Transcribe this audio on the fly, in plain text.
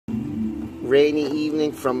rainy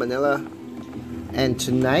evening from Manila, and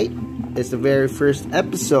tonight is the very first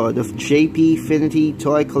episode of JPFinity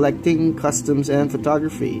Toy Collecting, Customs, and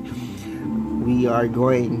Photography. We are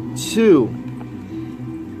going to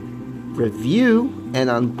review and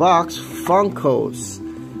unbox Funko's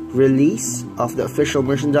release of the official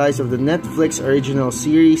merchandise of the Netflix original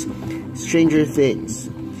series Stranger Things.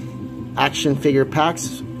 Action figure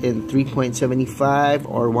packs in 3.75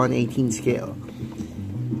 or 1/18 scale.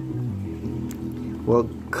 We'll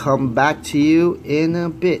come back to you in a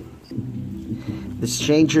bit. The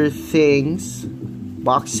Stranger Things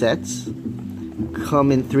box sets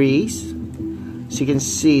come in threes. So you can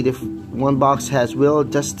see the one box has Will,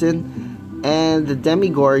 Dustin, and the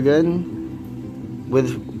Demogorgon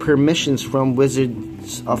with permissions from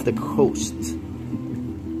Wizards of the Coast.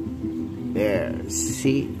 There,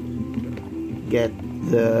 see? Get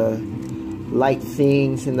the light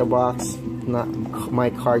things in the box. Not my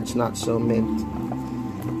card's not so mint.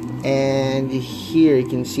 And here you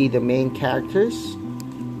can see the main characters.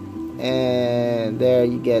 And there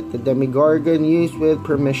you get the Demogorgon used with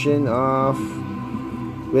permission of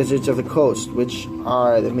Wizards of the Coast, which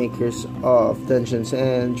are the makers of Dungeons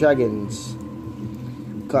and Dragons.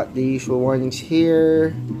 Got the usual warnings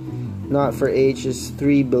here. Not for ages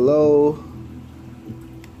 3 below.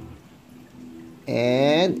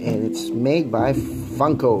 And it's made by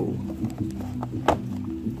Funko.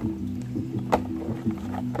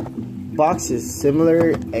 Box is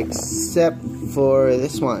similar except for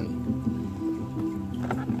this one.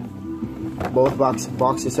 Both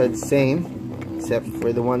boxes are the same except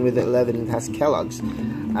for the one with 11 has Kellogg's.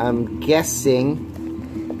 I'm guessing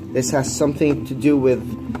this has something to do with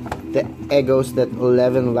the Eggos that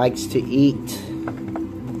 11 likes to eat.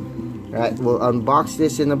 Right, we'll unbox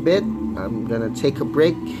this in a bit. I'm gonna take a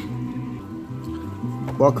break.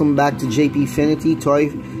 Welcome back to JPFinity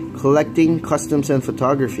Toy Collecting, Customs, and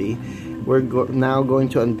Photography. We're now going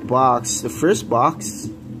to unbox the first box,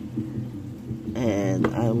 and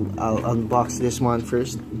I'll unbox this one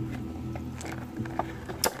first.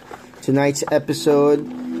 Tonight's episode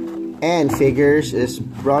and figures is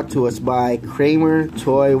brought to us by Kramer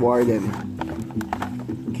Toy Warden.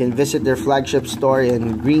 You can visit their flagship store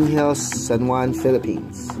in Green Hills, San Juan,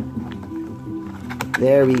 Philippines.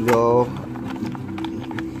 There we go.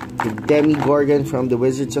 The Demogorgon from the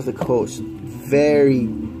Wizards of the Coast. Very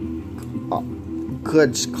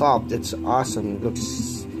good sculpt. It's awesome. It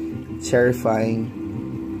looks terrifying.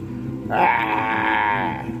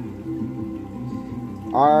 Ah!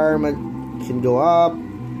 Arm can go up,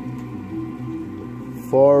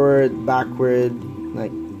 forward, backward,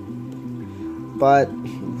 like. But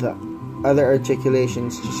the other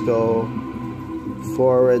articulations just go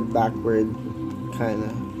forward, backward, kind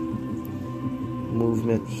of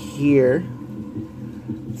movement here.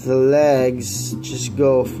 The legs just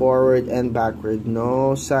go forward and backward.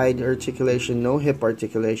 No side articulation, no hip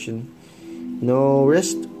articulation, no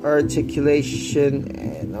wrist articulation,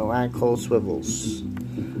 and no ankle swivels.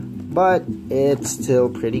 But it's still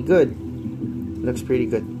pretty good. Looks pretty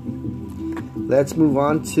good. Let's move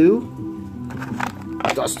on to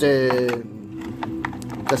Dustin.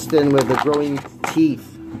 Dustin with the growing teeth.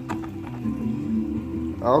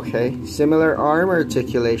 Okay, similar arm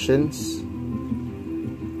articulations.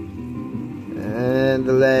 And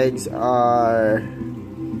the legs are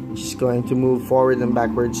just going to move forward and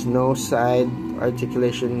backwards. No side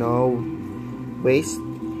articulation, no waist,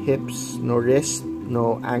 hips, no wrist,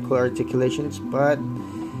 no ankle articulations. But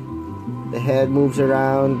the head moves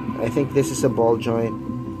around. I think this is a ball joint.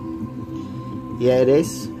 Yeah, it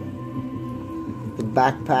is. The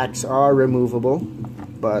backpacks are removable,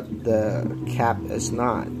 but the cap is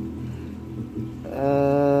not.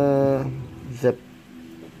 The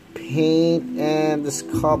paint and the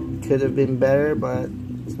sculpt could have been better, but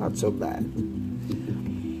it's not so bad.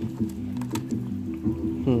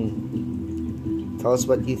 Tell us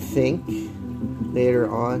what you think later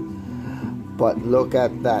on. But look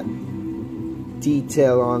at that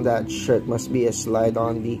detail on that shirt. Must be a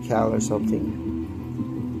slide-on decal or something.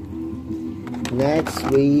 Next,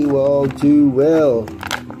 we will do Will.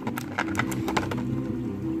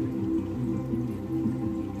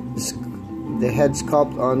 The head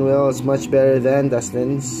sculpt on Will is much better than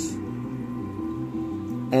Dustin's.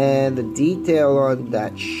 And the detail on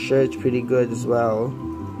that shirt's pretty good as well.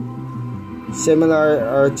 Similar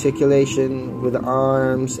articulation with the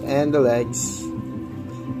arms and the legs.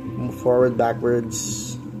 Move forward,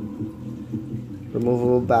 backwards.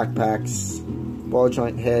 Removable backpacks. Ball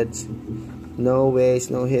joint heads. No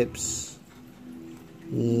waist, no hips.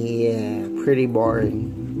 Yeah, pretty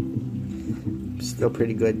boring. Still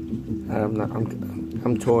pretty good.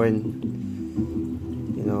 I'm torn.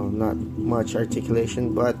 You know, not much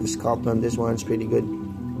articulation, but the sculpt on this one's pretty good,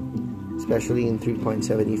 especially in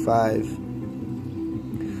 3.75.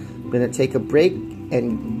 I'm gonna take a break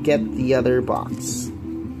and get the other box.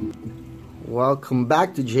 Welcome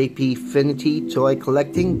back to JPFinity Toy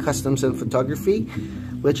Collecting, Customs and Photography,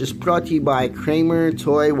 which is brought to you by Kramer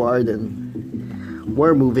Toy Warden.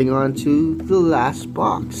 We're moving on to the last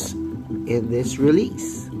box in this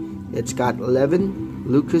release. It's got 11,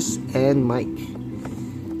 Lucas, and Mike.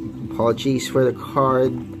 Apologies for the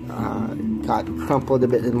card, got crumpled a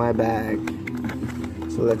bit in my bag.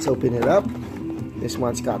 So let's open it up. This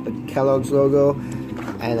one's got the Kellogg's logo,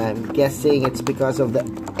 and I'm guessing it's because of the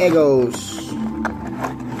Eggos.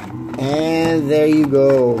 And there you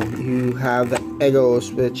go. You have the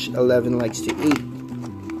Eggos, which 11 likes to eat.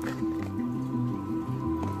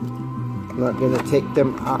 I'm not gonna take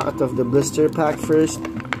them out of the blister pack first.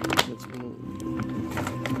 Let's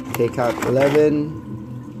take out 11.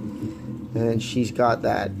 And she's got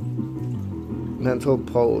that mental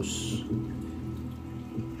pose.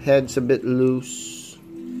 Head's a bit loose.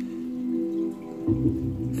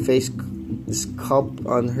 Face sculpt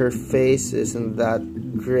on her face isn't that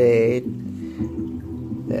great.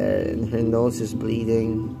 There, and her nose is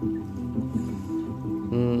bleeding.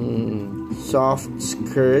 Soft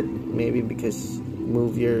skirt, maybe because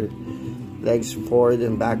move your legs forward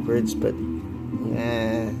and backwards, but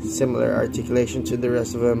similar articulation to the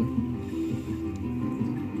rest of them.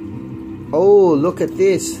 Oh, look at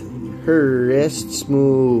this. Her wrists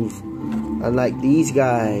move. Unlike these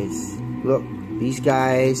guys. Look, these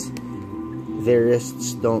guys, their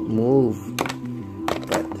wrists don't move.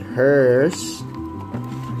 But hers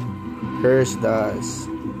does.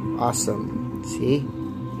 Awesome. See?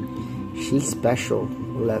 She's special,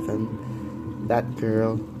 11. That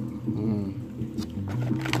girl.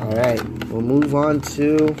 Alright, we'll move on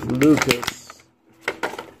to Lucas.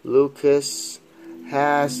 Lucas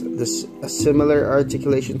has a similar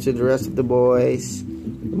articulation to the rest of the boys.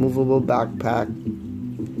 Movable backpack.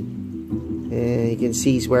 And you can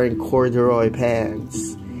see he's wearing corduroy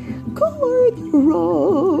pants.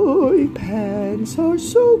 Corduroy pants are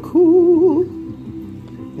so cool.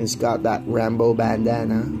 It's got that Rambo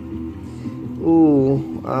bandana.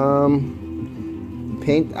 Ooh,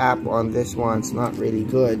 paint app on this one's not really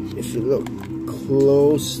good. If you look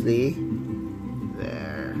closely,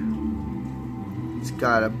 there, it's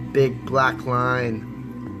got a big black line.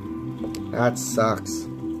 That sucks.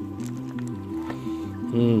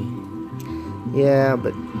 Yeah,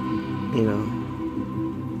 but you know,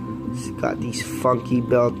 it's got these funky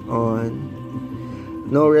belt on.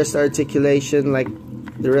 No wrist articulation like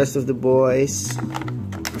the rest of the boys.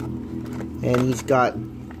 And he's got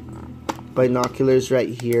binoculars right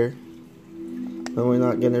here. But we're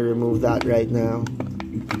not gonna remove that right now.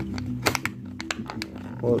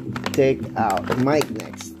 We'll take out Mike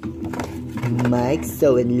next. Mike's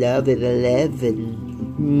so in love with 11.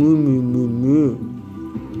 Moo moo moo moo.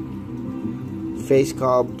 Face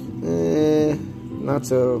sculpt, not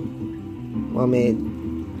so well made.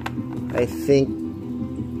 I think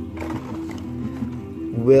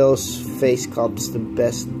Will's face sculpt's the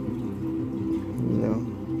best.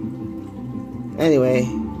 Anyway,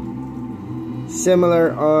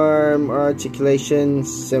 similar arm articulation,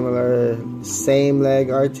 same leg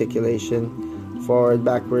articulation, forward,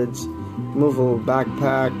 backwards, movable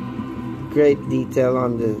backpack, great detail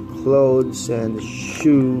on the clothes and the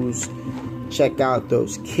shoes. Check out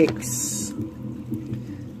those kicks.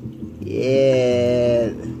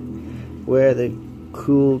 Yeah, we're the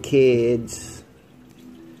cool kids.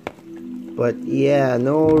 But yeah,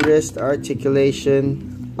 no wrist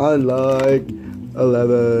articulation, unlike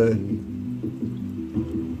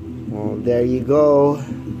 11. Well, there you go.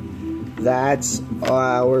 That's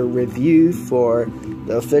our review for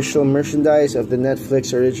the official merchandise of the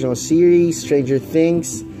Netflix original series Stranger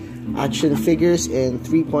Things action figures in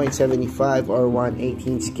 3.75 or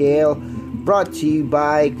 1/18 scale, brought to you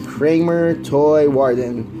by Kramer Toy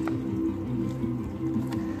Warden.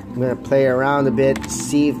 I'm gonna play around a bit,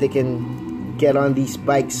 see if they can get on these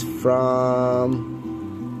bikes from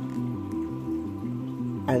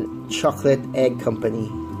a chocolate egg company.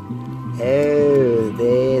 Oh,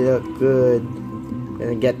 they look good.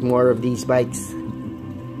 Gonna get more of these bikes.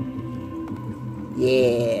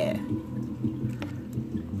 Yeah.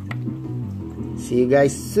 See you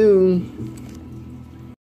guys soon.